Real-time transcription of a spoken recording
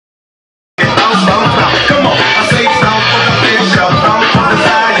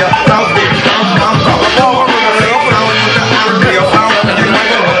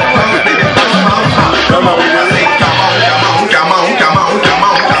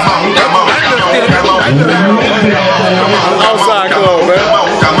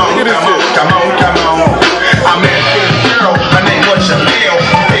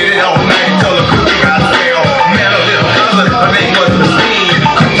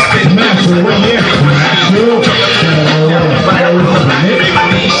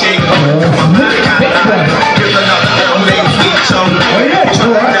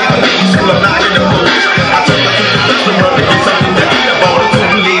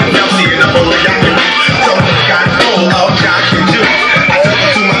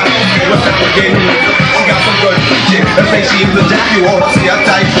You wanna see a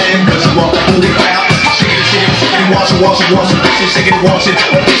tight thing, cause you want the booty clap. Shake it, wash it, wash it, wash it, shake it, wash it,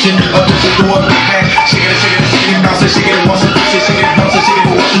 push it, do it back. Shake it, bounce it, shake it, wash it, push it, shake it, bounce it, shake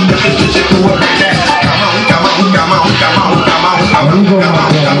it, wash it, push it, do it back. Come on, come on, come on, come on, come on, come on,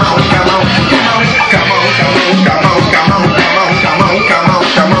 come on, come on, come on, come on, come on, come on, come on, come on, come on,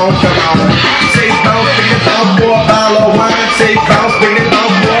 come on, come on. Say bounce, bring it down for a bottle of wine. Say bounce, bring it down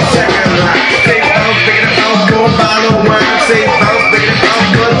for a second line. Say bounce, bring it down for a bottle of wine. Say bounce, bring it down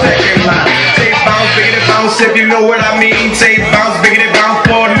for a second line. Say bounce, bring it bounce if you know what I mean. Say bounce, bring it bounce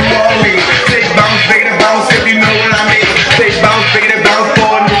for New Orleans. Say bounce, bring it bounce if you know what I mean. Say bounce, bring it bounce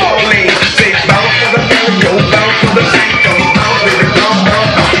for New Orleans. Say bounce for the Miracle, bounce for the Santo, bounce, baby, bounce,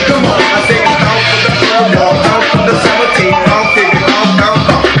 bounce, bounce. Come on, I say bounce for the club, bounce for the summer team, bounce, baby, bounce, bounce,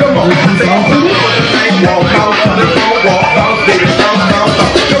 bounce. Come on, I say bounce for the night walk, bounce for the road walk, bounce, baby, bounce, bounce,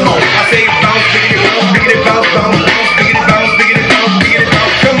 bounce. Come on, I say bounce, bring it bounce, bring it bounce, bounce, bounce, bring it bounce, bring it bounce, bring it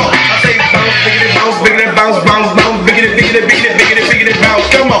bounce. Come on, I say bounce, bring it bounce, bring it bounce, bounce, bounce, bring it, bring it, bring it, bring it, bring it bounce.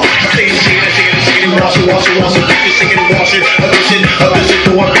 Come on, I say shake it, shake it, shake it, wash it, wash it, wash it, shake it, wash it, this it,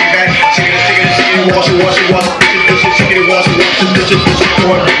 do it, bring back. Shake it, shake it, shake it, wash it, wash it, wash it, shake it, wash it, wash it, this it, do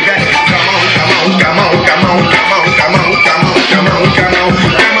it, bring back.